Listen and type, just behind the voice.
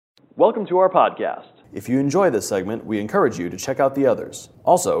Welcome to our podcast. If you enjoy this segment, we encourage you to check out the others.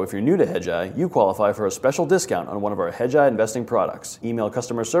 Also, if you're new to Hedgeye, you qualify for a special discount on one of our Hedgeye investing products. Email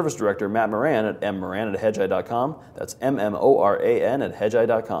Customer Service Director Matt Moran at mmoran@hedgeye.com. That's MMORAN at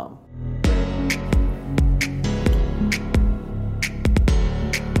hedgeye.com.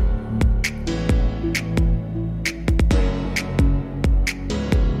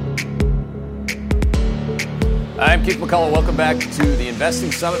 I'm Keith McCullough. Welcome back to the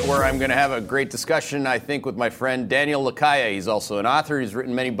Investing Summit, where I'm going to have a great discussion, I think, with my friend Daniel Lacalle. He's also an author. He's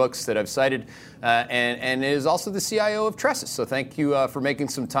written many books that I've cited, and is also the CIO of Tressis. So thank you for making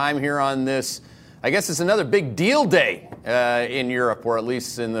some time here on this. I guess it's another big deal day in Europe, or at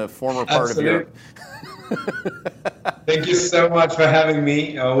least in the former part of Europe. Thank you so much for having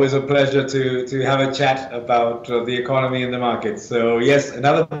me. Always a pleasure to have a chat about the economy and the market. So yes,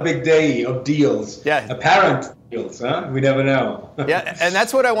 another big day of deals. Yeah. Apparent deals, huh? We never know. Yeah, and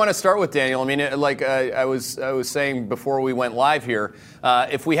that's what I want to start with, Daniel. I mean, I was saying before we went live here,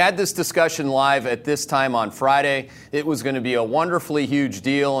 if we had this discussion live at this time on Friday, it was going to be a wonderfully huge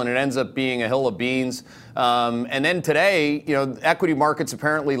deal, and it ends up being a hill of beans. And then today, equity markets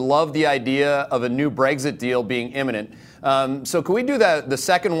apparently love the idea of a new Brexit deal being imminent. So can we do the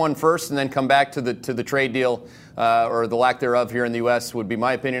second one first, and then come back to the trade deal or the lack thereof here in the U.S. would be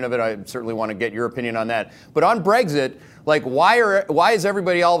my opinion of it. I certainly want to get your opinion on that. But on Brexit, why is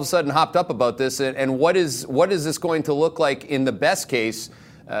everybody all of a sudden hopped up about this, and what is this going to look like in the best case,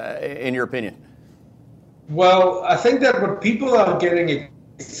 in your opinion? Well, I think that what people are getting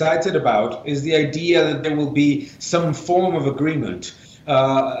excited about is the idea that there will be some form of agreement,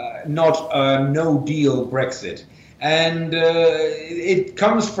 not a no-deal Brexit. And it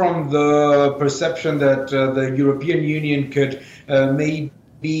comes from the perception that the European Union could maybe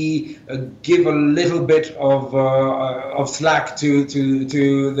give a little bit of slack to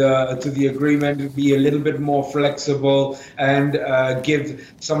the agreement, be a little bit more flexible, and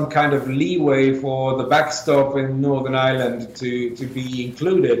give some kind of leeway for the backstop in Northern Ireland to be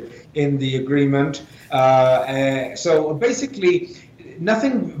included in the agreement. So basically,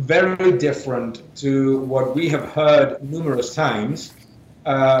 nothing very different to what we have heard numerous times,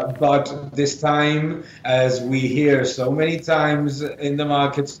 but this time, as we hear so many times in the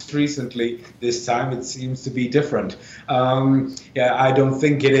markets recently, this time it seems to be different. I don't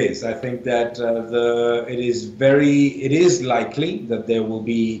think it is. I think that it is likely that there will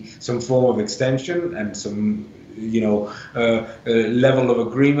be some form of extension and some level of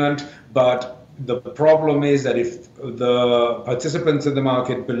agreement, but the problem is that if the participants in the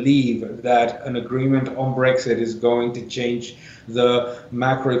market believe that an agreement on Brexit is going to change the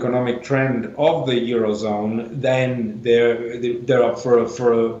macroeconomic trend of the Eurozone, then they're up for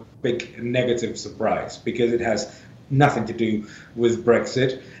a big negative surprise, because it has nothing to do with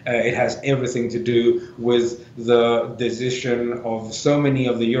Brexit. It has everything to do with the decision of so many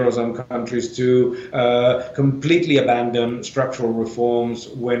of the Eurozone countries to completely abandon structural reforms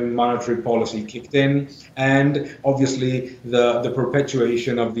when monetary policy kicked in, and obviously the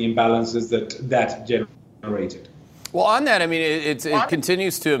perpetuation of the imbalances that generated. Well, on that, I mean, it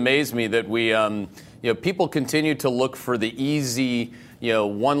continues to amaze me that we, people continue to look for the easy,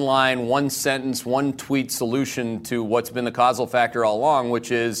 one line, one sentence, one tweet solution to what's been the causal factor all along,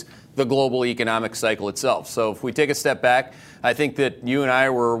 which is the global economic cycle itself. So if we take a step back, I think that you and I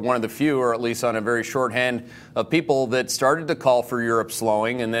were one of the few, or at least on a very shorthand, of people that started to call for Europe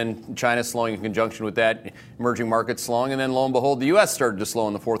slowing, and then China slowing in conjunction with that, emerging markets slowing, and then lo and behold, the U.S. started to slow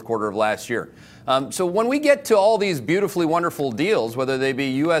in the fourth quarter of last year. So when we get to all these beautifully wonderful deals, whether they be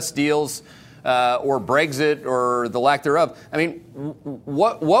U.S. deals or Brexit or the lack thereof, I mean,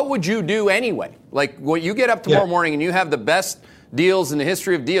 what would you do anyway? Like, when you get up tomorrow morning and you have the best deals in the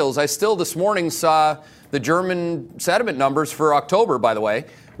history of deals. I still this morning saw the German sentiment numbers for October, by the way,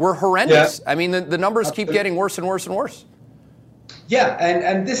 were horrendous. Yeah. I mean, the numbers keep getting worse and worse and worse. Yeah,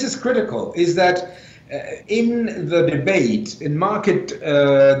 and this is critical, is that in the debate, in market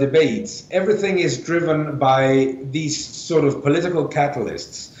debates, everything is driven by these sort of political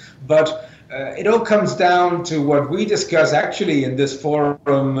catalysts. But it all comes down to what we discussed actually in this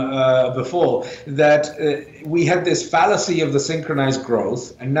forum before, that we had this fallacy of the synchronized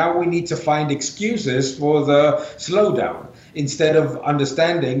growth, and now we need to find excuses for the slowdown instead of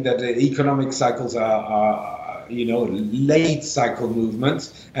understanding that the economic cycles are late cycle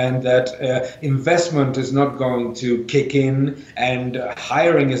movements, and that investment is not going to kick in and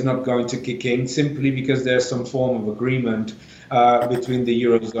hiring is not going to kick in simply because there's some form of agreement between the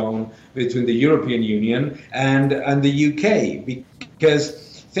Eurozone, between the European Union and the UK.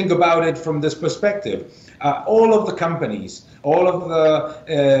 Because think about it from this perspective. all of the companies, all of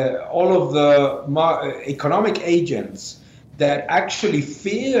the economic agents that actually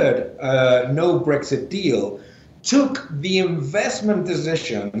feared no Brexit deal took the investment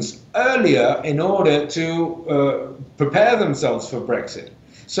decisions earlier in order to prepare themselves for Brexit.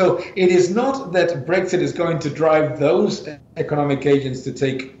 So it is not that Brexit is going to drive those economic agents to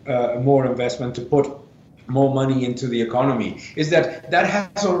take more investment, to put more money into the economy, is that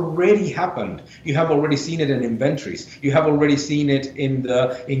has already happened. You have already seen it in inventories. You have already seen it in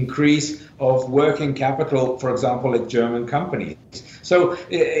the increase of working capital, for example, at German companies. So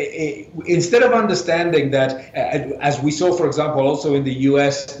instead of understanding that, as we saw, for example, also in the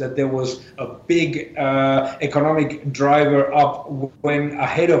US, that there was a big economic driver up when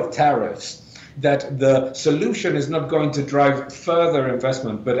ahead of tariffs, that the solution is not going to drive further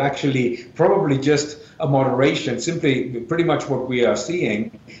investment, but actually probably just a moderation, simply pretty much what we are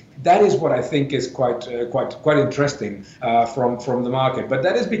seeing. That is what I think is quite interesting from the market. But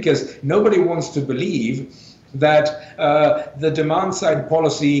that is because nobody wants to believe that the demand-side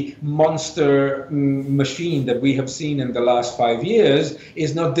policy monster machine that we have seen in the last 5 years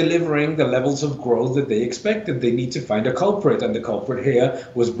is not delivering the levels of growth that they expected. They need to find a culprit, and the culprit here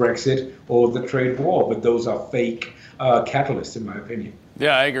was Brexit or the trade war. But those are fake catalysts, in my opinion.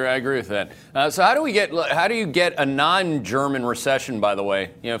 Yeah, I agree with that. So how do you get a non-German recession, by the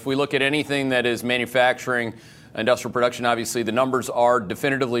way? You know, if we look at anything that is manufacturing, industrial production, obviously the numbers are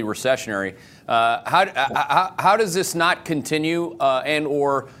definitively recessionary. How does this not continue, and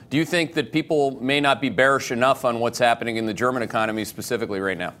or do you think that people may not be bearish enough on what's happening in the German economy specifically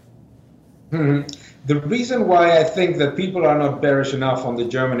right now? Mm-hmm. The reason why I think that people are not bearish enough on the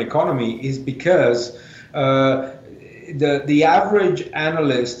German economy is because the average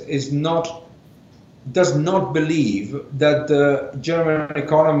analyst does not believe that the German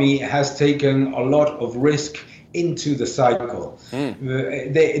economy has taken a lot of risk into the cycle.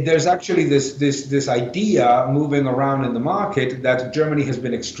 There's actually this idea moving around in the market that Germany has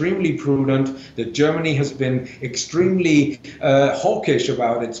been extremely prudent, that Germany has been extremely hawkish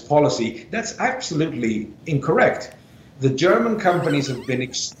about its policy. That's absolutely incorrect. The German companies have been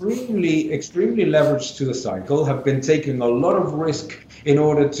extremely leveraged to the cycle, have been taking a lot of risk in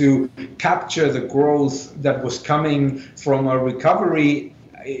order to capture the growth that was coming from a recovery,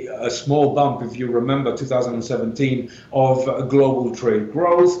 a small bump, if you remember, 2017, of global trade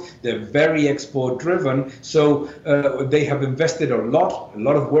growth. They're very export driven, so they have invested a lot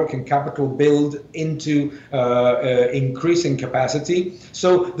of working capital build into increasing capacity.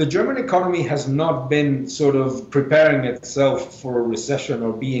 So the German economy has not been sort of preparing itself for a recession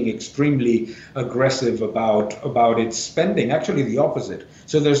or being extremely aggressive about its spending. Actually, the opposite.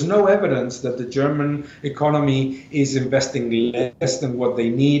 So there's no evidence that the German economy is investing less than what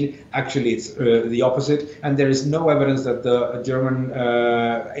they need. Actually, it's the opposite. And there is no evidence that the German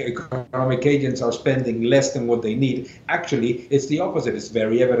economic agents are spending less than what they need. Actually, it's the opposite. It's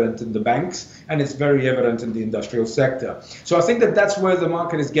very evident in the banks, and it's very evident in the industrial sector. So I think that that's where the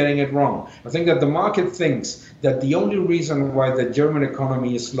market is getting it wrong. I think that the market thinks that the only reason why the German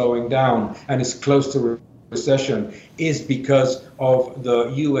economy is slowing down and is close to recession is because of the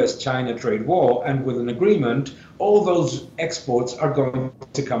US-China trade war, and with an agreement, all those exports are going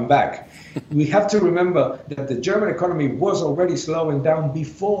to come back. We have to remember that the German economy was already slowing down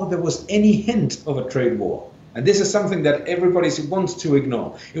before there was any hint of a trade war. And this is something that everybody wants to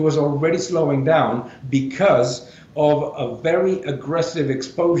ignore. It was already slowing down because of a very aggressive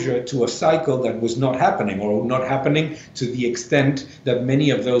exposure to a cycle that was not happening, or not happening to the extent that many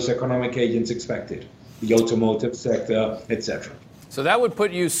of those economic agents expected. The automotive sector, etc. So that would put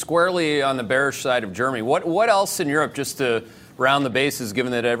you squarely on the bearish side of Germany. What else in Europe, just to round the bases,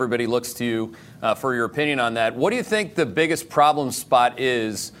 given that everybody looks to you for your opinion on that, what do you think the biggest problem spot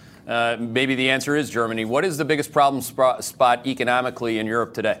is? Maybe the answer is Germany. What is the biggest problem spot economically in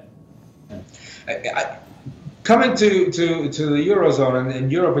Europe today? Coming to the Eurozone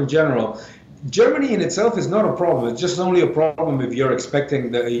and Europe in general, Germany in itself is not a problem. It's just only a problem if you're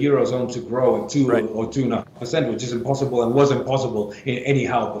expecting the Eurozone to grow at 2 or 2.5%, which is impossible and was impossible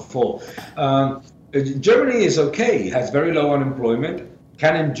anyhow before. Germany is okay, has very low unemployment,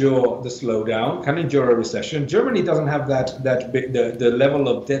 can endure the slowdown, can endure a recession. Germany doesn't have that big, the level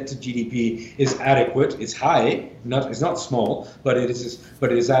of debt to GDP is adequate. It's high, it's not small, but it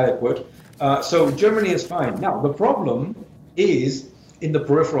is adequate. So Germany is fine. Now the problem is in the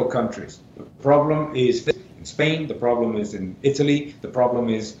peripheral countries. The problem is in Spain, the problem is in Italy, the problem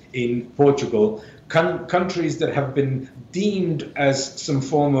is in Portugal. Countries that have been deemed as some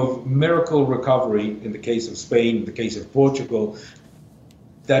form of miracle recovery, in the case of Spain, in the case of Portugal,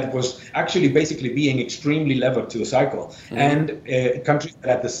 that was actually basically being extremely levered to a cycle. And countries that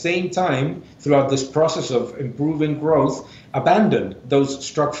at the same time, throughout this process of improving growth, abandoned those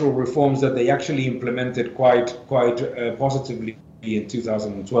structural reforms that they actually implemented quite positively in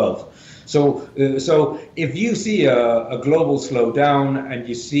 2012. So if you see a global slowdown and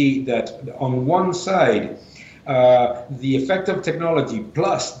you see that on one side, the effect of technology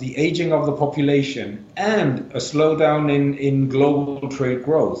plus the aging of the population and a slowdown in global trade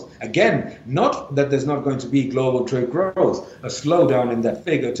growth. Again, not that there's not going to be global trade growth, a slowdown in that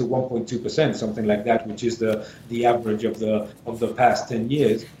figure to 1.2%, something like that, which is the average of the past 10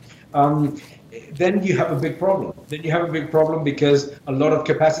 years. Then you have a big problem. Then you have a big problem because a lot of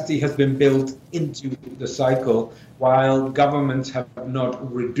capacity has been built into the cycle while governments have not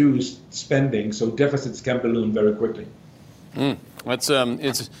reduced spending, so deficits can balloon very quickly. That's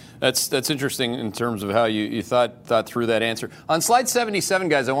interesting in terms of how you thought through that answer. On slide 77,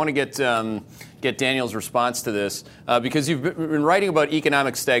 guys, I want to get Daniel's response to this because you've been writing about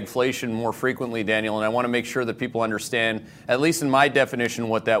economic stagflation more frequently, Daniel, and I want to make sure that people understand, at least in my definition,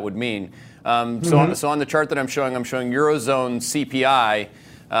 what that would mean. So on the chart that I'm showing Eurozone CPI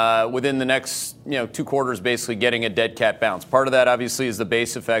within the next 2 quarters, basically getting a dead cat bounce. Part of that, obviously, is the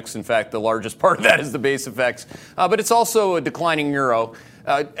base effects. In fact, the largest part of that is the base effects. But it's also a declining euro.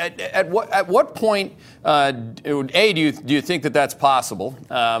 At what point, do you think that that's possible,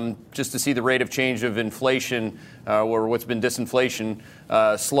 just to see the rate of change of inflation or what's been disinflation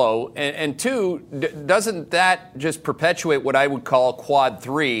slow? And two, doesn't that just perpetuate what I would call quad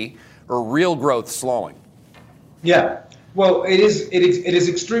 3 or real growth slowing? Yeah. Well, it is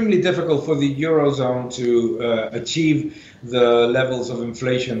extremely difficult for the Eurozone to achieve the levels of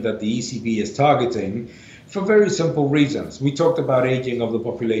inflation that the ECB is targeting for very simple reasons. We talked about aging of the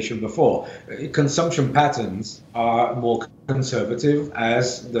population before. Consumption patterns are more conservative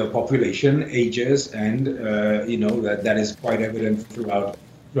as the population ages, and that is quite evident throughout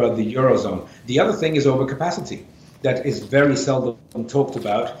the Eurozone. The other thing is overcapacity. That is very seldom talked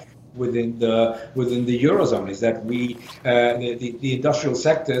about within the Eurozone, is that the industrial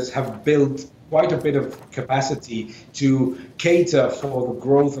sectors have built quite a bit of capacity to cater for the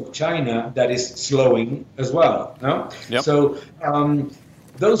growth of China that is slowing as well. No? Yep. So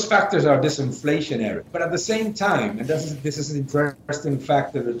those factors are disinflationary. But at the same time, and this is an interesting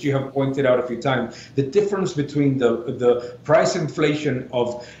factor that you have pointed out a few times, the difference between the price inflation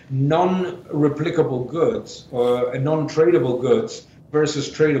of non-replicable goods or non-tradable goods versus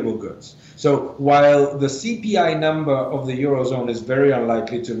tradable goods. So while the CPI number of the Eurozone is very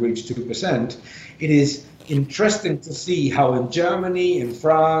unlikely to reach 2%, it is interesting to see how in Germany, in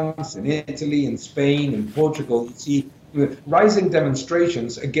France, in Italy, in Spain, in Portugal, you see rising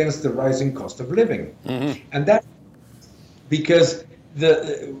demonstrations against the rising cost of living. And that's because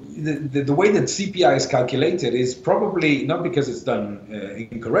the way that CPI is calculated is probably not because it's done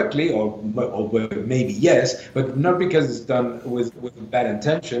incorrectly, or maybe yes, but not because it's done with bad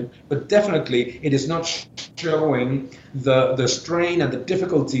intention, but definitely it is not showing the strain and the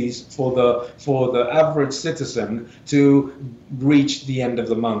difficulties for the average citizen to reach the end of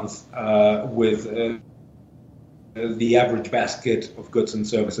the month with the average basket of goods and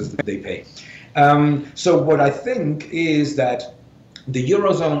services that they pay. So what I think is that the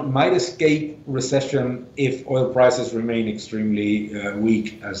Eurozone might escape recession if oil prices remain extremely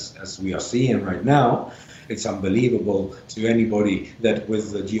weak, as we are seeing right now. It's unbelievable to anybody that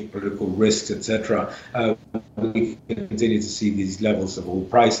with the geopolitical risks, etc., we continue to see these levels of oil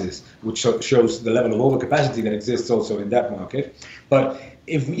prices, which shows the level of overcapacity that exists also in that market. But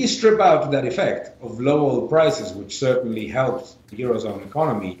if we strip out that effect of low oil prices, which certainly helps the Eurozone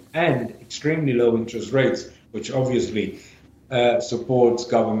economy, and extremely low interest rates, which obviously supports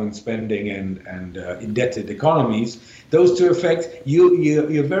government spending and indebted economies, those two effects,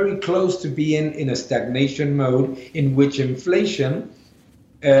 you're very close to being in a stagnation mode in which inflation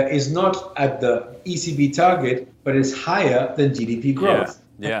is not at the ECB target, but is higher than GDP growth.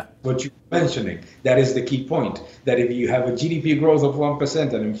 Yeah. What you're mentioning, that is the key point, that if you have a GDP growth of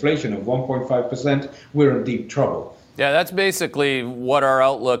 1% and inflation of 1.5%, we're in deep trouble. Yeah, that's basically what our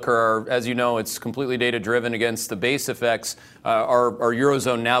outlook, or as you know, it's completely data-driven against the base effects. Our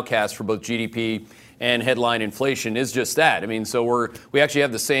Eurozone nowcast for both GDP and headline inflation is just that. I mean, so we actually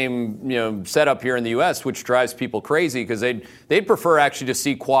have the same setup here in the U.S., which drives people crazy because they'd prefer actually to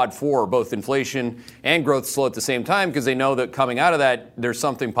see quad 4, both inflation and growth slow at the same time, because they know that coming out of that, there's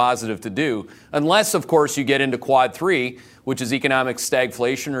something positive to do. Unless, of course, you get into quad 3, which is economic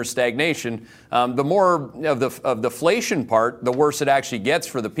stagflation or stagnation. The more of the inflation part, the worse it actually gets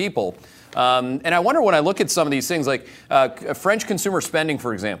for the people. And I wonder when I look at some of these things, like French consumer spending,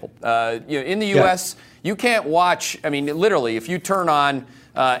 for example. In the U.S., you can't watch. I mean, literally, if you turn on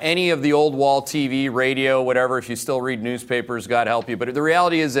any of the old wall TV, radio, whatever, if you still read newspapers, God help you. But the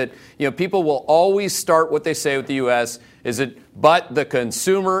reality is that people will always start what they say with the U.S. But the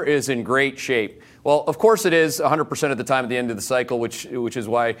consumer is in great shape. Well, of course it is 100% of the time at the end of the cycle, which is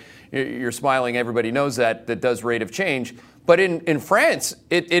why you're smiling. Everybody knows that does rate of change. But in France,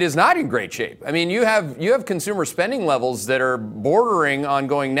 it is not in great shape. I mean, you have consumer spending levels that are bordering on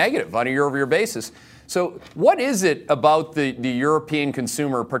going negative on a year-over-year basis. So what is it about the European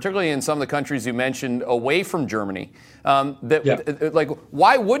consumer, particularly in some of the countries you mentioned away from Germany,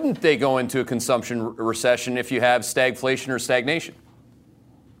 why wouldn't they go into a consumption recession if you have stagflation or stagnation?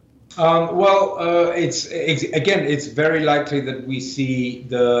 It's very likely that we see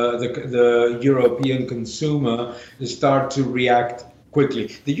the European consumer start to react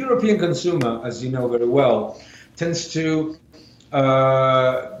quickly. The European consumer, as you know very well, tends to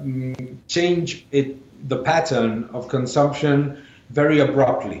change the pattern of consumption very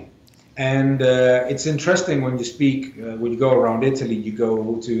abruptly. And it's interesting when you go around Italy, you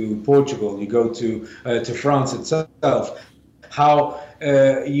go to Portugal, you go to France itself, how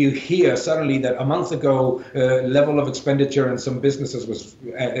you hear suddenly that a month ago level of expenditure in some businesses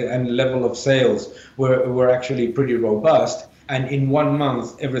and level of sales were actually pretty robust, and in 1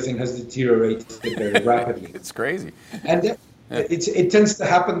 month everything has deteriorated very rapidly. It's crazy. And it tends to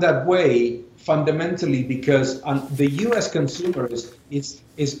happen that way fundamentally because the U.S. consumer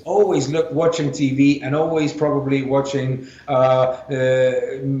is always watching TV and always probably watching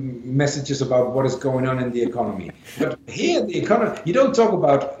messages about what is going on in the economy. But here, the economy, you don't talk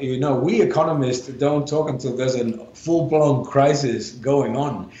about, we economists don't talk until there's a full-blown crisis going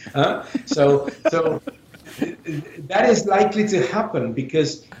on. So that is likely to happen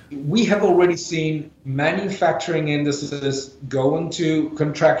because we have already seen manufacturing indices go into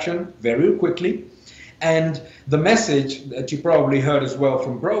contraction very quickly. And the message that you probably heard as well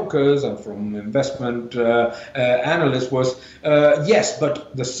from brokers and from investment analysts was, yes,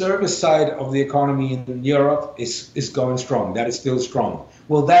 but the service side of the economy in Europe is going strong. That is still strong.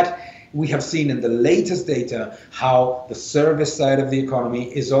 Well, we have seen in the latest data how the service side of the economy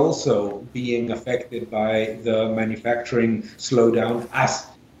is also being affected by the manufacturing slowdown, as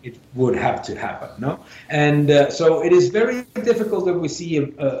it would have to happen, no? And so it is very difficult that we see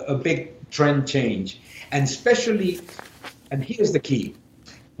a big trend change. And especially, and here's the key,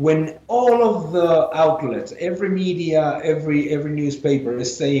 when all of the outlets, every media, every newspaper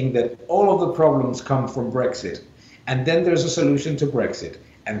is saying that all of the problems come from Brexit, and then there's a solution to Brexit,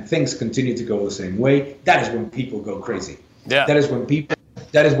 and things continue to go the same way, that is when people go crazy. Yeah. That is when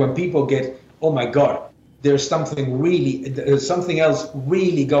people get, oh my God, there's something else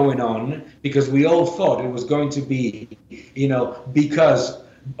really going on, because we all thought it was going to be, because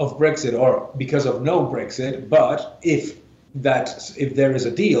of Brexit or because of no Brexit, but if there is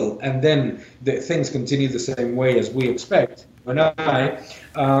a deal and then the things continue the same way as we expect,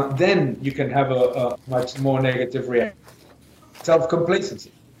 then you can have a much more negative reaction.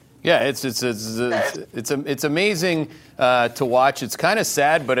 Self-complacency. Yeah, it's amazing to watch. It's kind of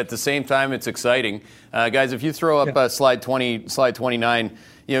sad, but at the same time, it's exciting. Guys, if you throw up slide 29,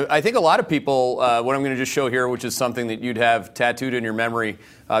 I think a lot of people, what I'm going to just show here, which is something that you'd have tattooed in your memory,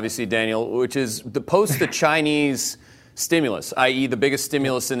 obviously, Daniel, which is the Chinese stimulus, i.e. the biggest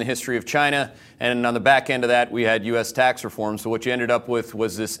stimulus in the history of China. And on the back end of that, we had U.S. tax reform. So what you ended up with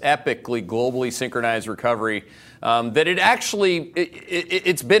was this epically, globally synchronized recovery that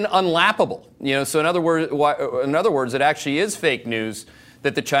it's been unlappable. So in other words, it actually is fake news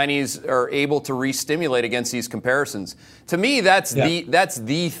that the Chinese are able to re-stimulate against these comparisons. To me, that's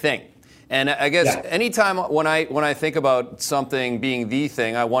the thing. And I guess anytime when I think about something being the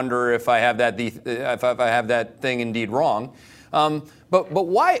thing, I wonder if I have that thing indeed wrong. But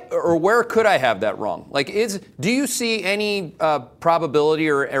why or where could I have that wrong? Do you see any probability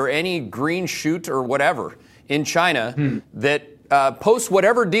or any green shoot or whatever in China that post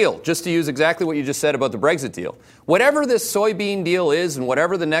whatever deal, just to use exactly what you just said about the Brexit deal, whatever this soybean deal is and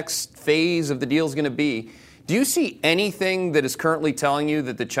whatever the next phase of the deal is going to be, do you see anything that is currently telling you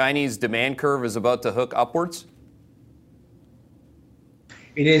that the Chinese demand curve is about to hook upwards?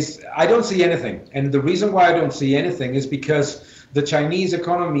 It is. I don't see anything. And the reason why I don't see anything is because the Chinese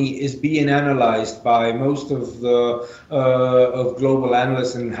economy is being analyzed by most of the of global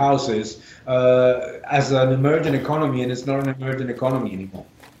analysts and houses as an emerging economy, and it's not an emerging economy anymore.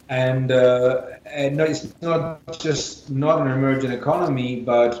 And no, it's not just not an emerging economy,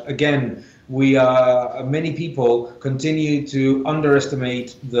 but again, many people continue to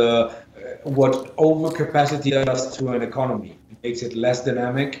underestimate the what overcapacity does to an economy. It makes it less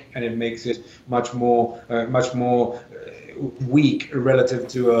dynamic, and it makes it much more weak relative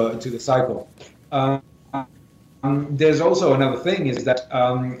to the cycle. There's also another thing is that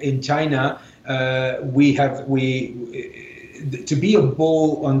in China to be a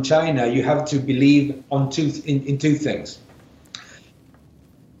bull on China, you have to believe in two things.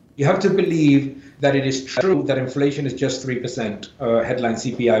 You have to believe that it is true that inflation is just 3%, headline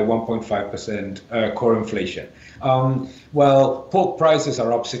CPI 1.5%, core inflation. Well, pork prices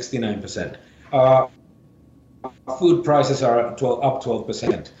are up 69%. Food prices are up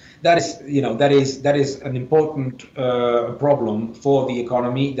 12%. That is an important problem for the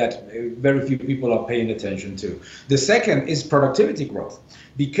economy that very few people are paying attention to. The second is productivity growth,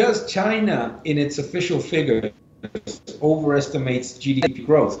 because China, in its official figures, overestimates GDP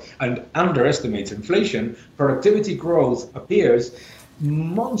growth and underestimates inflation. Productivity growth appears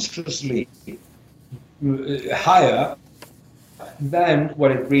monstrously higher than what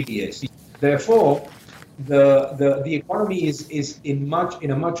it really is. Therefore, the economy is in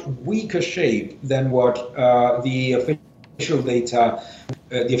a much weaker shape than what the official data,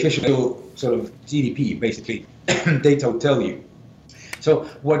 the official sort of GDP, basically, data will tell you. So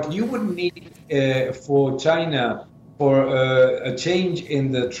what you would need for China, for a change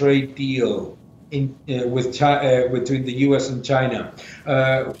in the trade deal between the US and China,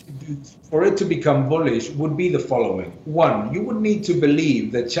 for it to become bullish, would be the following. One, you would need to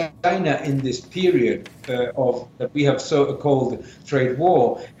believe that China, in this period that we have so-called trade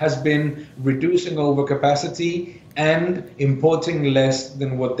war, has been reducing overcapacity and importing less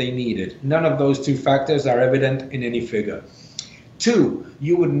than what they needed. None of those two factors are evident in any figure. Two,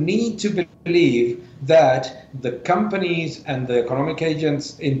 you would need to believe that the companies and the economic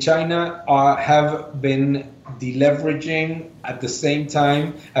agents in China have been deleveraging at the same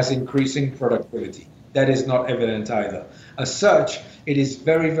time as increasing productivity. That is not evident either. As such, it is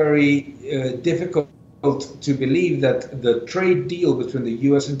very, very difficult to believe that the trade deal between the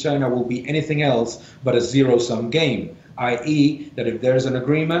US and China will be anything else but a zero-sum game, i.e. that if there's an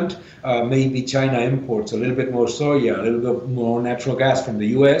agreement, maybe China imports a little bit more soya, a little bit more natural gas from the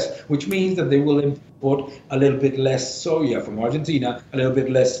US, which means that they will import a little bit less soya from Argentina, a little bit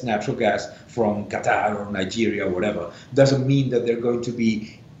less natural gas from Qatar or Nigeria or whatever. Doesn't mean that they're going to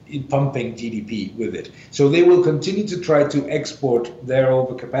be pumping GDP with it. So they will continue to try to export their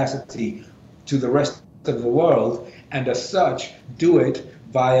overcapacity to the rest of the world, and as such, do it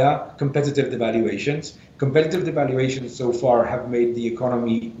via competitive devaluations. Competitive devaluations so far have made the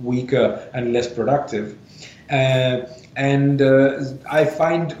economy weaker and less productive. And I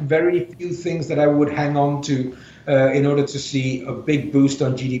find very few things that I would hang on to in order to see a big boost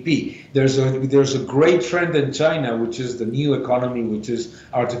on GDP. There's a great trend in China, which is the new economy, which is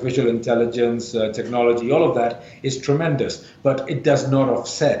artificial intelligence, technology, all of that is tremendous, but it does not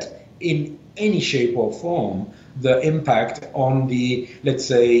offset in any shape or form the impact on the, let's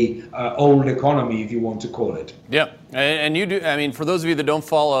say, old economy, if you want to call it. Yeah, and you do. I mean, for those of you that don't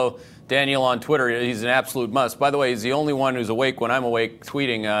follow Daniel on Twitter, he's an absolute must. By the way, he's the only one who's awake when I'm awake,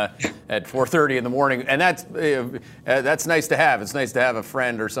 tweeting at 4:30 in the morning, and that's nice to have. It's nice to have a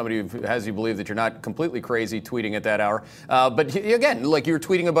friend or somebody who has you believe that you're not completely crazy tweeting at that hour. But again, like you were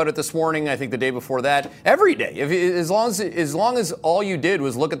tweeting about it this morning, I think the day before that, every day. As long as all you did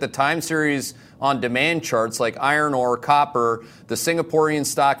was look at the time series on demand charts like iron ore, copper, the Singaporean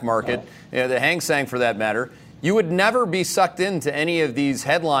stock market, the Hang Seng for that matter, you would never be sucked into any of these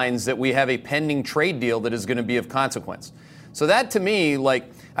headlines that we have a pending trade deal that is going to be of consequence. So that to me, like,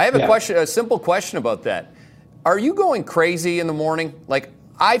 I have a simple question about that. Are you going crazy in the morning? Like,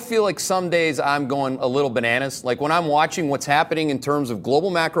 I feel like some days I'm going a little bananas. Like when I'm watching what's happening in terms of global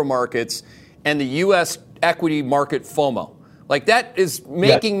macro markets and the U.S. equity market FOMO. Like that is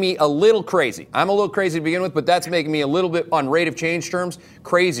making me a little crazy. I'm a little crazy to begin with, but that's making me a little bit, on rate of change terms,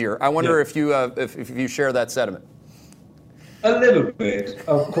 crazier. I wonder if you share that sentiment. A little bit,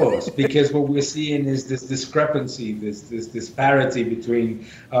 of course, because what we're seeing is this discrepancy, this disparity between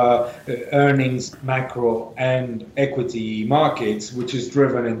earnings, macro, and equity markets, which is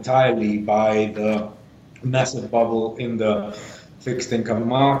driven entirely by the massive bubble in the fixed income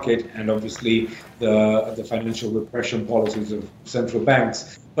market and obviously the financial repression policies of central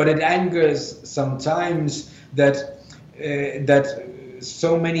banks. But it angers sometimes that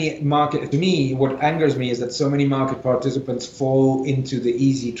so many market, to me, what angers me is that so many market participants fall into the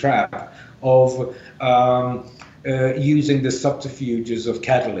easy trap of using the subterfuges of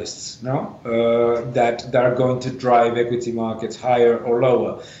catalysts, that are going to drive equity markets higher or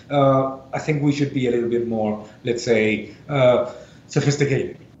lower. I think we should be a little bit more, let's say,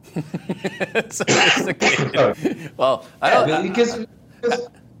 sophisticated. Sophisticated. Well, I don't. Because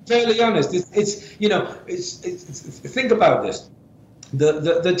fairly honest, it's think about this.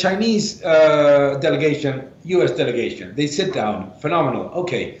 The Chinese delegation, U.S. delegation, they sit down, phenomenal.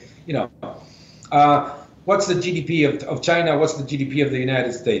 Okay, what's the GDP of China? What's the GDP of the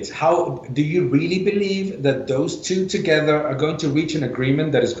United States? How do you really believe that those two together are going to reach an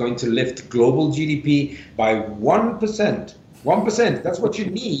agreement that is going to lift global GDP by 1%? 1%. That's what you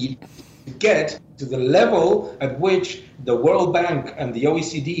need to get to the level at which the World Bank and the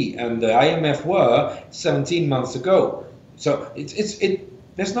OECD and the IMF were 17 months ago. So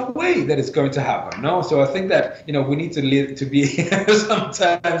there's no way that it's going to happen. No. So I think that we need to be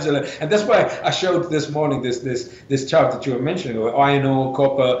sometimes, and that's why I showed this morning this chart that you were mentioning of iron ore,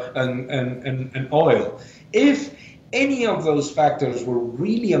 copper, and oil. If any of those factors were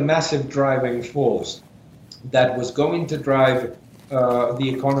really a massive driving force that was going to drive the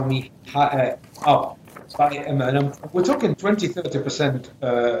economy up by, we're talking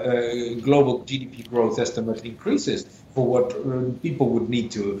 20-30% global GDP growth estimate increases for what people would need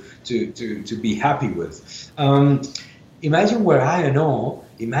to be happy with. Imagine where iron ore,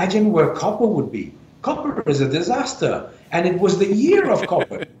 imagine where copper would be. Copper is a disaster, and it was the year of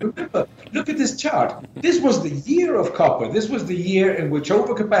copper. Remember, look at this chart. This was the year of copper. This was the year in which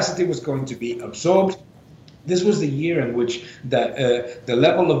overcapacity was going to be absorbed. This was the year in which the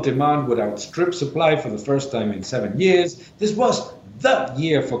level of demand would outstrip supply for the first time in 7 years. This was the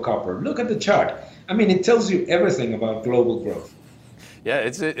year for copper. Look at the chart. I mean, it tells you everything about global growth. Yeah,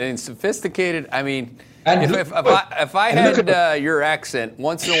 it's sophisticated. I mean, if I had your accent,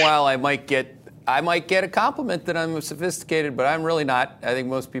 once in a while I might get a compliment that I'm sophisticated, but I'm really not. I think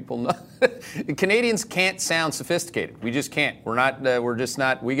most people know. Canadians can't sound sophisticated. We just can't. We're not. We're just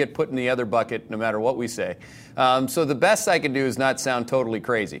not. We get put in the other bucket no matter what we say. So the best I can do is not sound totally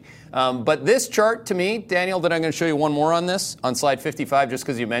crazy. But this chart to me, Daniel, that I'm going to show you one more on this, on slide 55, just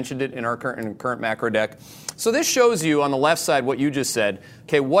because you mentioned it in our current macro deck. So this shows you on the left side what you just said.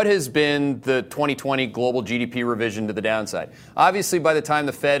 Okay, what has been the 2020 global GDP revision to the downside? Obviously, by the time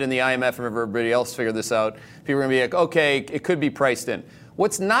the Fed and the IMF and everybody else figure this out, people are going to be like, okay, it could be priced in.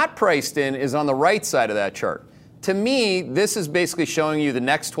 What's not priced in is on the right side of that chart. To me, this is basically showing you the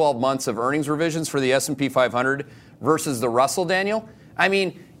next 12 months of earnings revisions for the S&P 500 versus the Russell, Daniel. I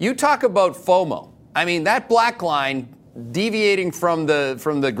mean, you talk about FOMO. I mean, that black line deviating from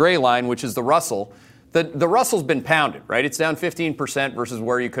the gray line, which is the Russell, the Russell's been pounded, right? It's down 15% versus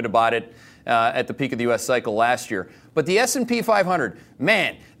where you could have bought it at the peak of the U.S. cycle last year. But the S&P 500,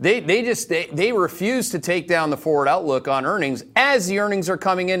 man, they refuse to take down the forward outlook on earnings as the earnings are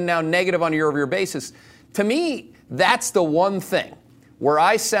coming in now negative on a year-over-year basis. To me, that's the one thing where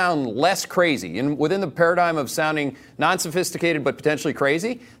I sound less crazy. And within the paradigm of sounding non-sophisticated but potentially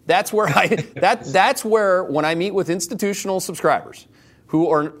crazy, that's where that's where when I meet with institutional subscribers who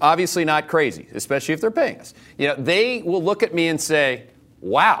are obviously not crazy, especially if they're paying us, they will look at me and say,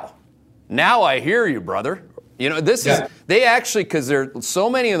 "Wow, now I hear you, brother." This is they actually, because so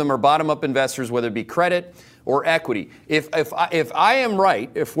many of them are bottom-up investors, whether it be credit or equity. If I am right,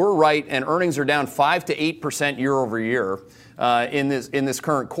 if we're right, and earnings are down 5 to 8% year over year in this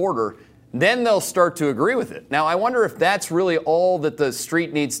current quarter, then they'll start to agree with it. Now, I wonder if that's really all that the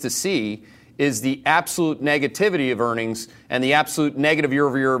street needs to see is the absolute negativity of earnings and the absolute negative year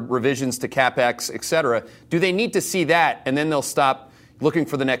over year revisions to capex, et cetera. Do they need to see that, and then they'll stop looking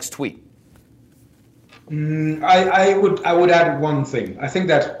for the next tweet? I would add one thing. I think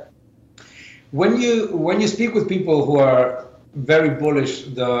that when you speak with people who are very bullish,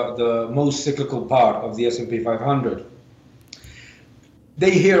 the most cyclical part of the S&P 500,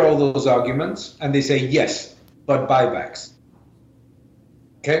 they hear all those arguments and they say yes, but buybacks.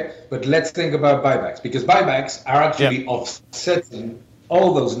 Okay, but let's think about buybacks, because buybacks are actually offsetting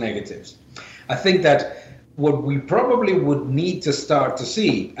all those negatives. I think that what we probably would need to start to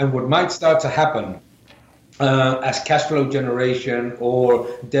see, and what might start to happen as cash flow generation or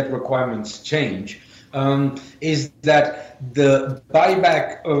debt requirements change, is that the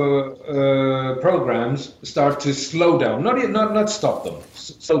buyback programs start to slow down, not stop them,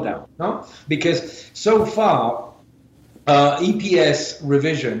 slow down, no? Because so far, EPS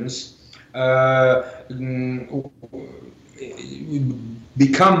revisions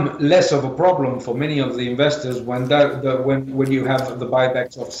become less of a problem for many of the investors when you have the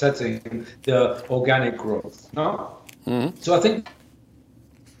buybacks offsetting the organic growth. No? Mm-hmm. So I think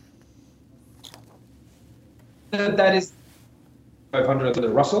that is 500 to the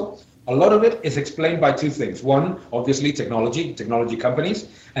Russell. A lot of it is explained by two things. One, obviously, technology companies,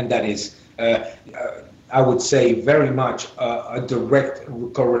 and that is I would say, very much a direct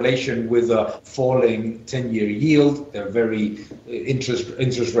correlation with a falling 10-year yield. They're very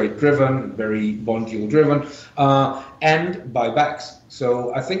interest rate driven, very bond yield driven, and buybacks.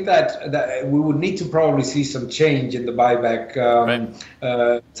 So I think that we would need to probably see some change in the buyback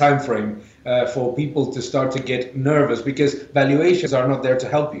time frame for people to start to get nervous, because valuations are not there to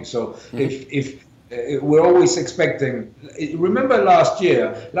help you. So if we're always expecting, remember last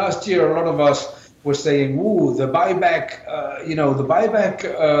year a lot of us were saying, "Ooh, the buyback,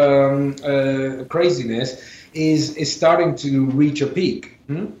 craziness is starting to reach a peak."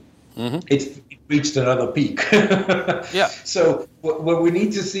 It reached another peak. Yeah. So what we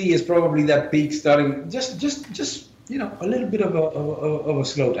need to see is probably that peak starting just a little bit of a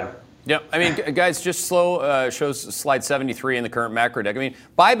slowdown. Yeah, I mean, guys, just slow shows slide 73 in the current macro deck. I mean,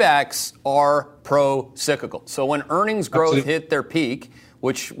 buybacks are pro-cyclical. So when earnings growth hit their peak,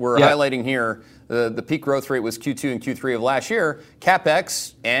 which we're highlighting here, the peak growth rate was Q2 and Q3 of last year,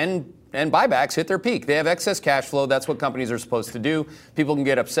 CapEx and buybacks hit their peak. They have excess cash flow. That's what companies are supposed to do. People can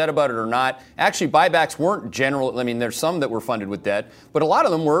get upset about it or not. Actually, buybacks weren't general. I mean, there's some that were funded with debt, but a lot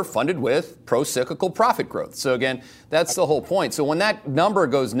of them were funded with pro-cyclical profit growth. So again, that's the whole point. So when that number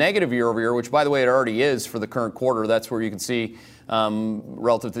goes negative year over year, which by the way it already is for the current quarter, that's where you can see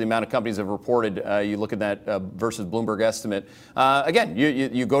relative to the amount of companies that have reported, you look at that versus Bloomberg estimate. Again,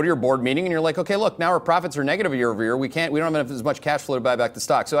 you go to your board meeting and you're like, okay, look, now our profits are negative year over year. We don't have as much cash flow to buy back the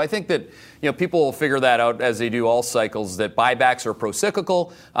stock. So I think that people will figure that out as they do all cycles, that buybacks are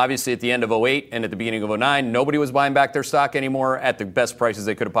pro-cyclical. Obviously, at the end of 2008 and at the beginning of 2009, nobody was buying back their stock anymore at the best prices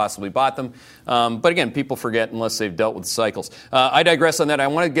they could have possibly bought them. But again, people forget unless they've dealt with cycles. I digress on that. I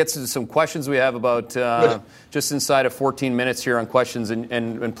want to get to some questions we have about just inside of 14 minutes here on questions,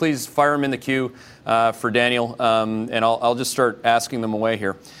 and please fire them in the queue for Daniel, and I'll just start asking them away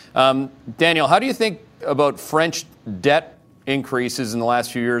here. Daniel, how do you think about French debt increases in the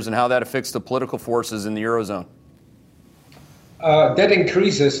last few years and how that affects the political forces in the Eurozone? Debt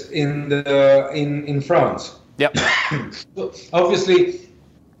increases in France. Yep. Obviously,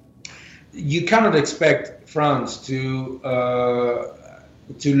 you cannot expect France to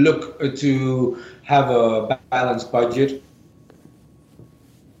have a balanced budget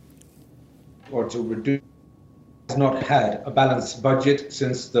or to reduce. Has not had a balanced budget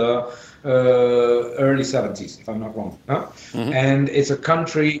since the early 70s, if I'm not wrong. And it's a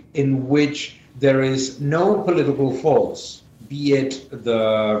country in which there is no political force, be it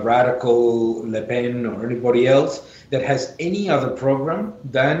the radical Le Pen or anybody else, that has any other program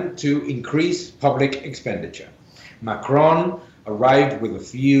than to increase public expenditure. Macron arrived with a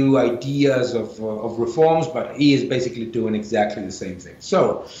few ideas of reforms, but he is basically doing exactly the same thing.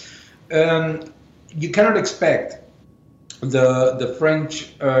 So you cannot expect the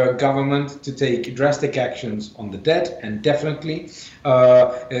French government to take drastic actions on the debt, and definitely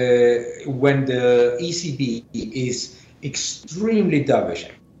when the ECB is extremely dovish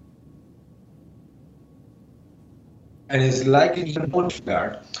and is likely even more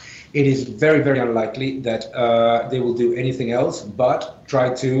guard, it is very, very unlikely that they will do anything else but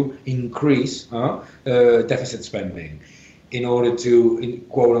try to increase deficit spending in order to,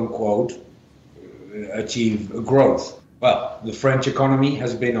 quote unquote, achieve growth. Well, the French economy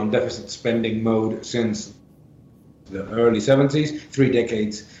has been on deficit spending mode since the early 70s, 3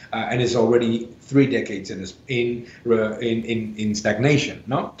 decades, and is already 3 decades in stagnation.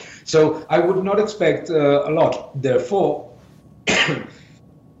 No, so I would not expect a lot. Therefore,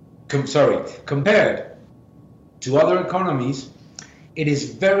 compared to other economies, it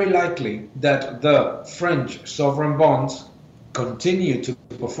is very likely that the French sovereign bonds continue to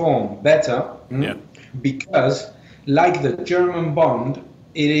perform better because, like the German bond,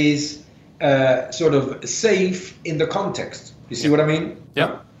 it is sort of safe in the context. You see what I mean?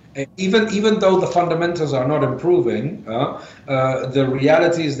 Yeah. Even though the fundamentals are not improving, the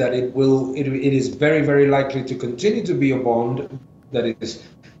reality is that it is very, very likely to continue to be a bond that is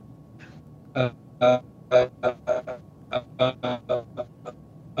a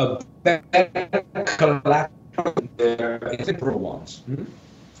better collateral than ones.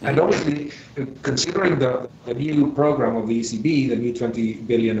 And obviously, considering the new program of the ECB, the new 20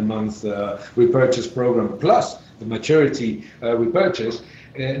 billion a month repurchase program, plus the maturity repurchase,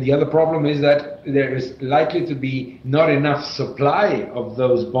 the other problem is that there is likely to be not enough supply of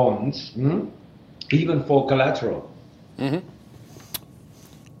those bonds, even for collateral.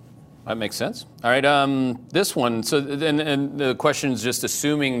 That makes sense. All right, this one. So, and the question is just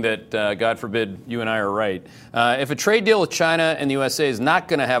assuming that, God forbid, you and I are right. If a trade deal with China and the USA is not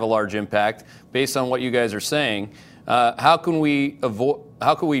going to have a large impact, based on what you guys are saying, how can we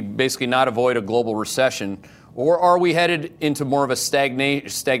how could we basically not avoid a global recession? Or are we headed into more of a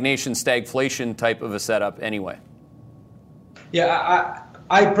stagnation, stagflation type of a setup anyway? Yeah,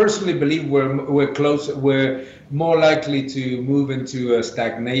 I personally believe we're close. We're more likely to move into a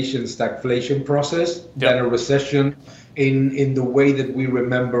stagflation process than a recession in the way that we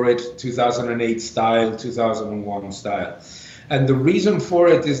remember it, 2008 style, 2001 style. And the reason for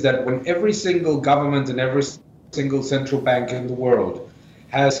it is that when every single government and every single central bank in the world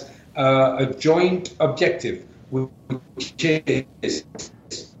has a joint objective, which is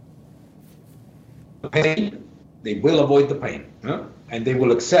pain, they will avoid the pain, and they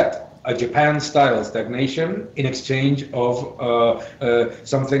will accept a Japan-style stagnation in exchange of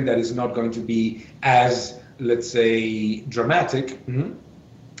something that is not going to be as, let's say, dramatic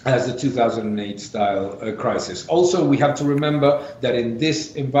as the 2008 style crisis. Also, we have to remember that in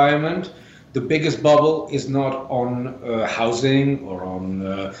this environment, the biggest bubble is not on housing or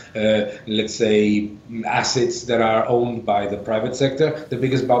on, let's say, assets that are owned by the private sector. The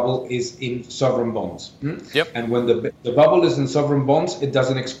biggest bubble is in sovereign bonds. Yep. And when the bubble is in sovereign bonds, it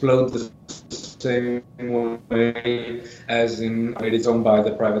doesn't explode the same way as in it is owned by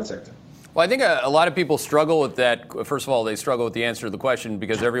the private sector. Well, I think a lot of people struggle with that. First of all, they struggle with the answer to the question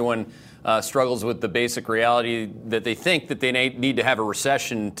because everyone struggles with the basic reality that they think that they need to have a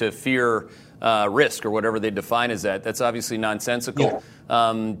recession to fear risk or whatever they define as that. That's obviously nonsensical.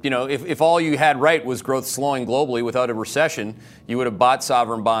 Yeah. If all you had right was growth slowing globally without a recession, you would have bought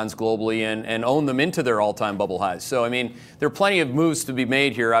sovereign bonds globally and owned them into their all-time bubble highs. So, I mean, there are plenty of moves to be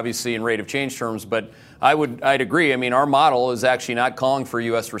made here, obviously, in rate of change terms, but I'd agree. I mean, our model is actually not calling for a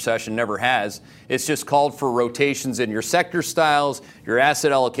U.S. recession, never has. It's just called for rotations in your sector styles, your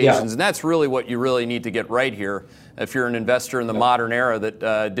asset allocations, and that's really what you really need to get right here if you're an investor in the modern era that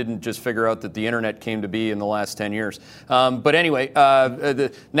didn't just figure out that the internet came to be in the last 10 years. But anyway,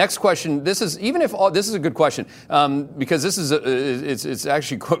 the next question, this is a good question because this is it's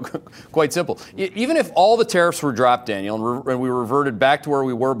actually quite simple. Even if all the tariffs were dropped, Daniel, and we reverted back to where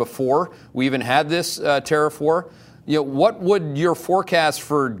we were before we even had this tariff war, what would your forecast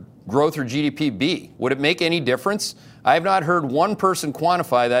for growth or GDP be? Would it make any difference? I have not heard one person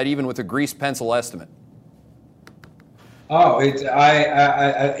quantify that, even with a greased pencil estimate. Oh, it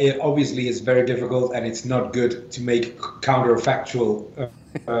obviously is very difficult, and it's not good to make counterfactual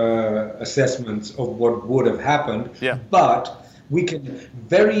assessments of what would have happened. Yeah. But we can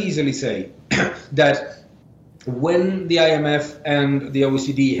very easily say that when the IMF and the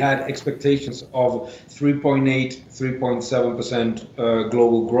OECD had expectations of 3.8, 3.7%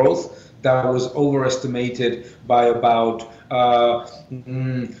 global growth, that was overestimated by about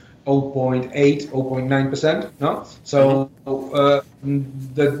 0.8, 0.9%. No, so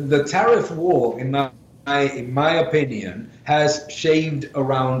the tariff war, in my opinion, has shaved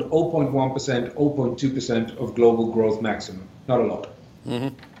around 0.1%, 0.2% of global growth maximum. Not a lot.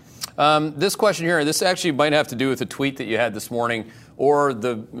 Mm-hmm. This question here, this actually might have to do with a tweet that you had this morning, or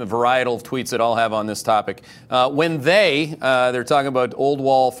the varietal of tweets that I'll have on this topic. When they're talking about old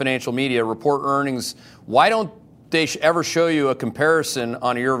wall financial media, report earnings, why don't they ever show you a comparison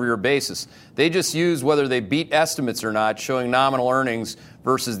on a year-over-year basis? They just use whether they beat estimates or not, showing nominal earnings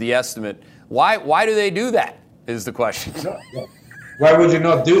versus the estimate. Why do they do that, is the question. Why would you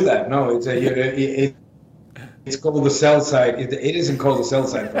not do that? No, it's called the sell side. It isn't called the sell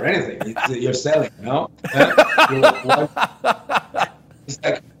side for anything. You're selling, no? It's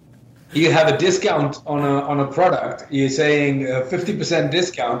like you have a discount on a product. You're saying 50%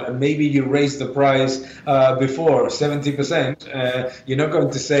 discount, and maybe you raised the price before 70%. You're not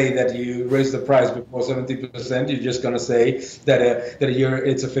going to say that you raised the price before 70%. You're just going to say that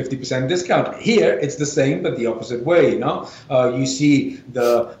it's a 50% discount. Here, it's the same, but the opposite way. You see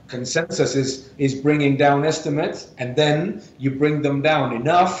the consensus is bringing down estimates, and then you bring them down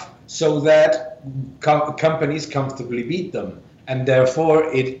enough so that companies comfortably beat them. And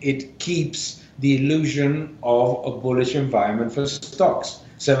therefore, it keeps the illusion of a bullish environment for stocks.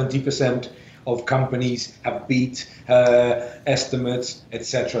 70% of companies have beat estimates,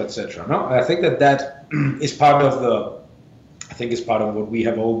 etc., etc. No, I think that is part of what we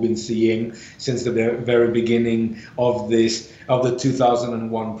have all been seeing since the very beginning of the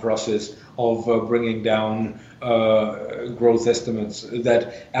 2001 process of bringing down growth estimates.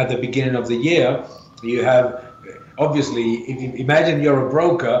 That at the beginning of the year, you have. Obviously, if you imagine you're a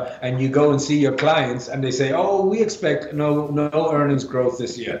broker and you go and see your clients and they say, "Oh, we expect no earnings growth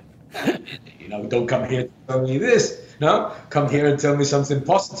this year." Don't come here to tell me this. No, come here and tell me something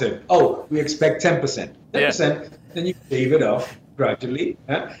positive. Oh, we expect 10%. 10%. Then you shave it off gradually,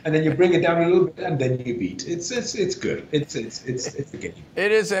 and then you bring it down a little bit, and then you beat. It's good. It's the game.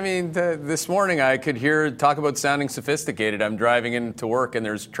 It is. I mean, this morning I could talk about sounding sophisticated. I'm driving into work and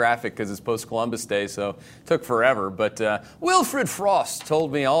there's traffic because it's post-Columbus Day, so it took forever. But Wilfred Frost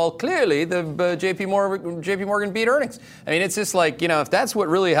told me all clearly the JP Morgan beat earnings. I mean, it's just like, if that's what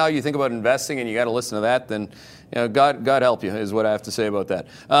really how you think about investing and you got to listen to that, then God help you is what I have to say about that.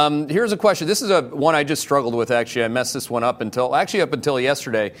 Here's a question. This is one I just struggled with, actually. I messed this one up until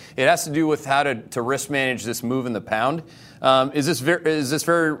yesterday. It has to do with how to risk manage this move in the pound. Is this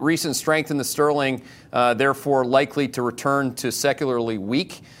very recent strength in the sterling therefore likely to return to secularly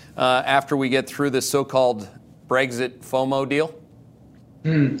weak after we get through this so-called Brexit FOMO deal?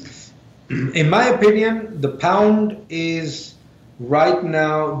 In my opinion, the pound is right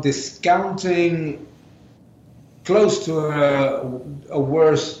now discounting close to the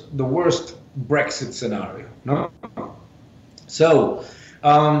worst Brexit scenario. No, so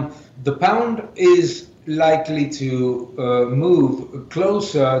the pound is likely to move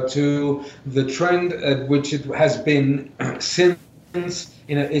closer to the trend at which it has been since.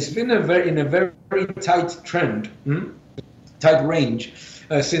 It's been in a very tight trend, tight range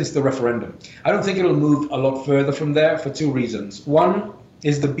since the referendum. I don't think it'll move a lot further from there for two reasons. One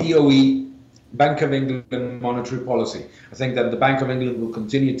is the BOE, Bank of England monetary policy. I think that the Bank of England will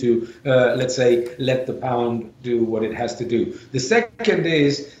continue to, let the pound do what it has to do. The second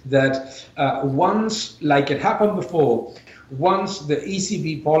is that once, like it happened before, once the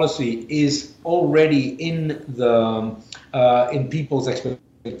ECB policy is already in people's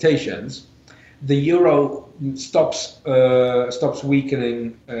expectations, the euro stops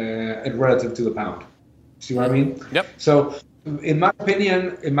weakening relative to the pound. See what I mean? Yep. So, in my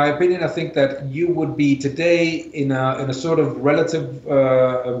opinion, I think that you would be today in a sort of relative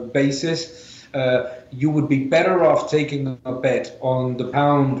basis. You would be better off taking a bet on the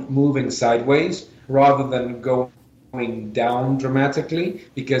pound moving sideways rather than going down dramatically,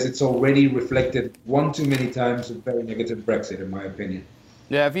 because it's already reflected one too many times a very negative Brexit, in my opinion.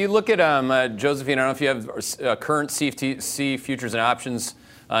 Yeah, if you look at Josephine, I don't know if you have current CFTC futures and options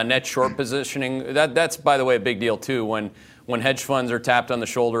net short positioning. That's, by the way, a big deal too. When hedge funds are tapped on the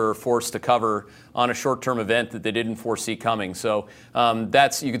shoulder or forced to cover on a short-term event that they didn't foresee coming. So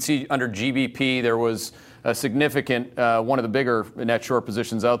you can see under GBP there was a significant, one of the bigger net short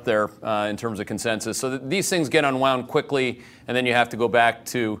positions out there in terms of consensus. So these things get unwound quickly, and then you have to go back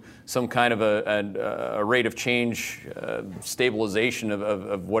to some kind of a rate of change, stabilization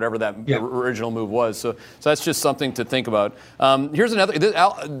of whatever that original move was. So that's just something to think about. Here's another.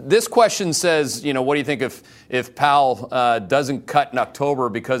 This question says, what do you think if Powell doesn't cut in October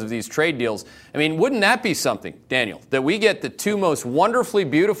because of these trade deals? I mean, wouldn't that be something, Daniel, that we get the two most wonderfully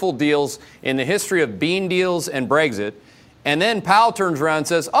beautiful deals in the history of bean deals and Brexit, and then Powell turns around and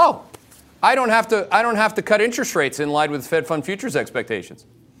says, "Oh, I don't have to cut interest rates in line with Fed Fund futures expectations."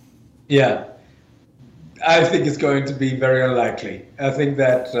 Yeah, I think it's going to be very unlikely. I think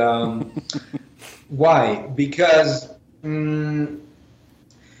that why? Because the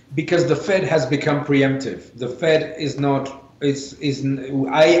Fed has become preemptive. The Fed is not. I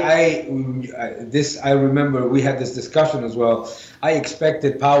remember we had this discussion as well. I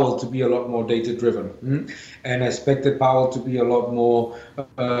expected Powell to be a lot more data driven, and I expected Powell to be a lot more,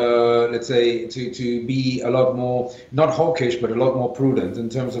 to be a lot more, not hawkish, but a lot more prudent in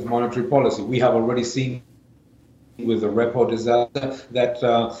terms of monetary policy. We have already seen with the repo disaster that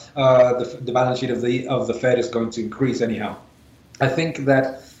the balance sheet of the Fed is going to increase anyhow. I think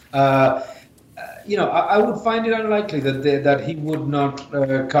that. I would find it unlikely that he would not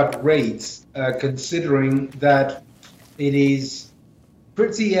cut rates, considering that it is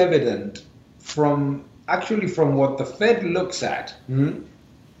pretty evident from what the Fed looks at,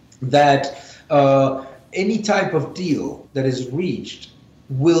 that any type of deal that is reached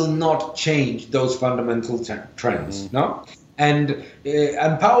will not change those fundamental trends. No. And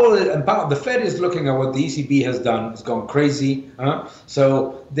Powell, the Fed is looking at what the ECB has done. It's gone crazy.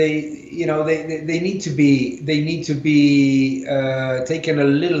 So they need to be taken a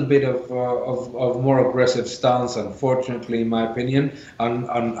little bit of more aggressive stance. Unfortunately, in my opinion,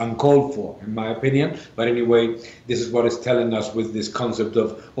 uncalled for, in my opinion. But anyway, this is what it's telling us with this concept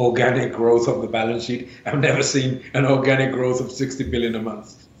of organic growth of the balance sheet. I've never seen an organic growth of 60 billion a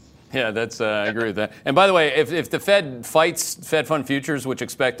month. Yeah, I agree with that. And by the way, if the Fed fights Fed Fund futures, which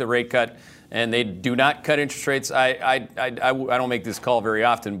expect a rate cut and they do not cut interest rates, I don't make this call very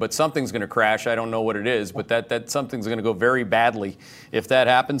often, but something's going to crash. I don't know what it is, but that something's going to go very badly if that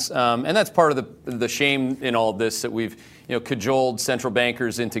happens. And that's part of the shame in all of this, that we've cajoled central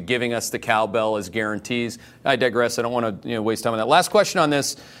bankers into giving us the cowbell as guarantees. I digress. I don't want to waste time on that. Last question on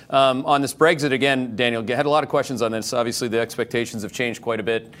this Brexit. Again, Daniel, had a lot of questions on this. Obviously, the expectations have changed quite a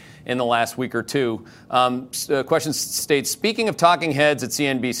bit in the last week or two. Question states, speaking of talking heads at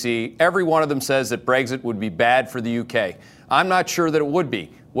CNBC, every one of them says that Brexit would be bad for the UK. I'm not sure that it would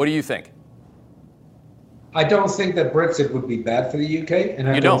be. What do you think? I don't think that Brexit would be bad for the UK, and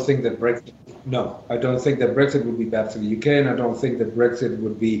I don't think that Brexit would be bad for the UK, and I don't think that Brexit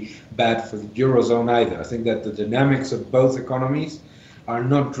would be bad for the Eurozone either. I think that the dynamics of both economies are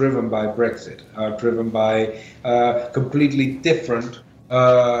not driven by Brexit, are driven by completely different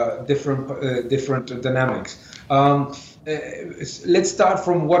dynamics. Let's start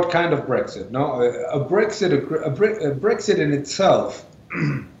from what kind of Brexit. No, a Brexit in itself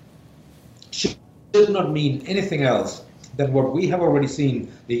should not mean anything else than what we have already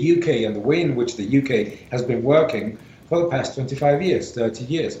seen the UK and the way in which the UK has been working for the past 25 years, 30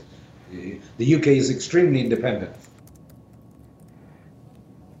 years. The UK is extremely independent.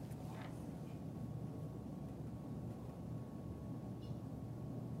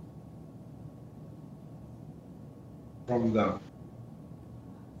 From the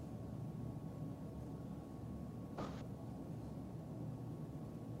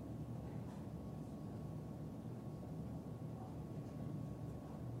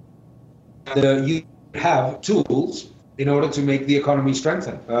you have tools in order to make the economy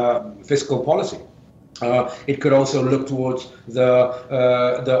strengthen, fiscal policy. It could also look towards the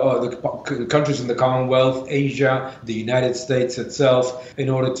countries in the Commonwealth, Asia, the United States itself, in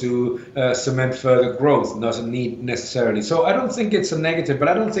order to cement further growth. Doesn't need necessarily. So I don't think it's a negative, but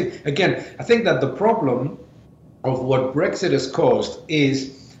I think that the problem of what Brexit has caused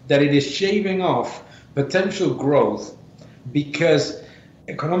is that it is shaving off potential growth, because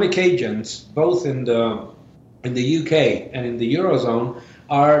economic agents, both in the UK and in the Eurozone,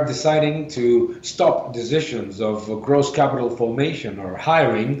 are deciding to stop decisions of gross capital formation or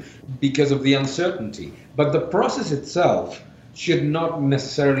hiring because of the uncertainty. But the process itself should not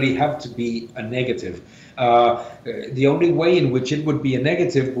necessarily have to be a negative. The only way in which it would be a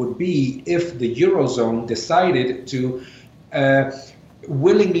negative would be if the Eurozone decided to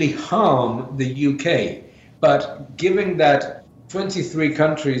willingly harm the UK. But given that 23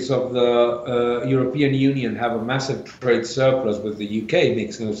 countries of the European Union have a massive trade surplus with the UK,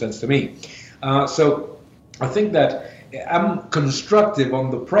 makes no sense to me. So I think that I'm constructive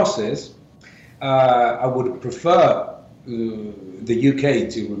on the process. I would prefer the UK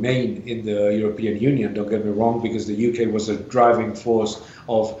to remain in the European Union, don't get me wrong, because the UK was a driving force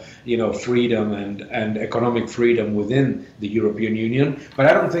of freedom and economic freedom within the European Union. But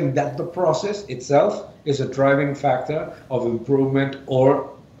I don't think that the process itself is a driving factor of improvement or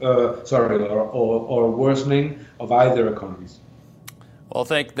worsening of either economies. Well,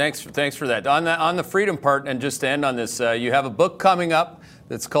 thanks for that. On the freedom part, and just to end on this, you have a book coming up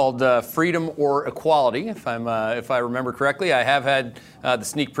that's called Freedom or Equality, if I remember correctly. I have had the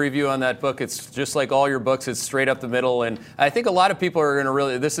sneak preview on that book. It's just like all your books. It's straight up the middle, and I think a lot of people are going to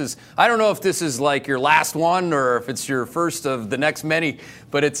really. I don't know if this is like your last one or if it's your first of the next many,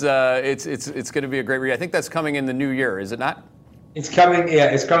 but it's going to be a great read. I think that's coming in the new year, is it not? It's coming. Yeah,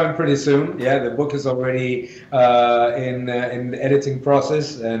 it's coming pretty soon. Yeah, the book is already in editing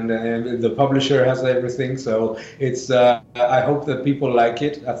process, and the publisher has everything. So it's. I hope that people like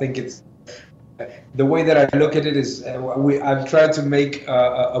it. I think it's. The way that I look at it is, I've tried to make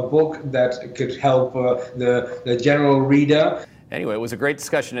a book that could help the general reader. Anyway, it was a great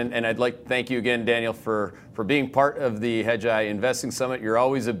discussion, and I'd like to thank you again, Daniel, for being part of the Hedgeye Investing Summit. You're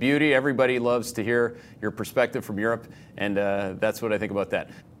always a beauty. Everybody loves to hear your perspective from Europe, and that's what I think about that.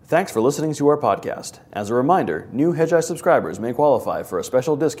 Thanks for listening to our podcast. As a reminder, new Hedgeye subscribers may qualify for a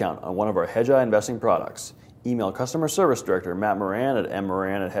special discount on one of our Hedgeye investing products. Email Customer Service Director Matt Moran at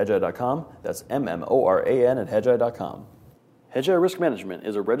mmoran@hedgeye.com. That's MMORAN@hedgeye.com. Hedgeye Risk Management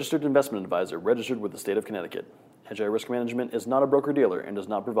is a registered investment advisor registered with the state of Connecticut. Hedgeye Risk Management is not a broker-dealer and does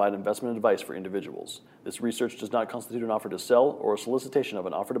not provide investment advice for individuals. This research does not constitute an offer to sell or a solicitation of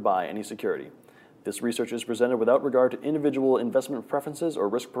an offer to buy any security. This research is presented without regard to individual investment preferences or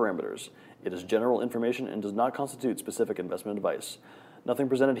risk parameters. It is general information and does not constitute specific investment advice. Nothing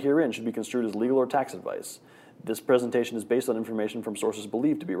presented herein should be construed as legal or tax advice. This presentation is based on information from sources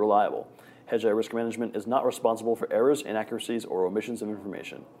believed to be reliable. Hedgeye Risk Management is not responsible for errors, inaccuracies, or omissions of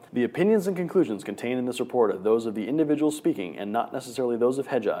information. The opinions and conclusions contained in this report are those of the individual speaking and not necessarily those of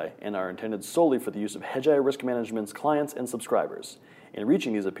Hedgeye, and are intended solely for the use of Hedgeye Risk Management's clients and subscribers. In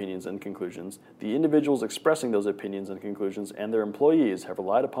reaching these opinions and conclusions, the individuals expressing those opinions and conclusions and their employees have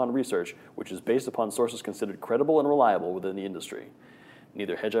relied upon research which is based upon sources considered credible and reliable within the industry.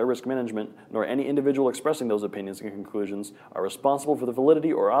 Neither Hedgeye Risk Management nor any individual expressing those opinions and conclusions are responsible for the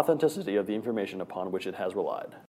validity or authenticity of the information upon which it has relied.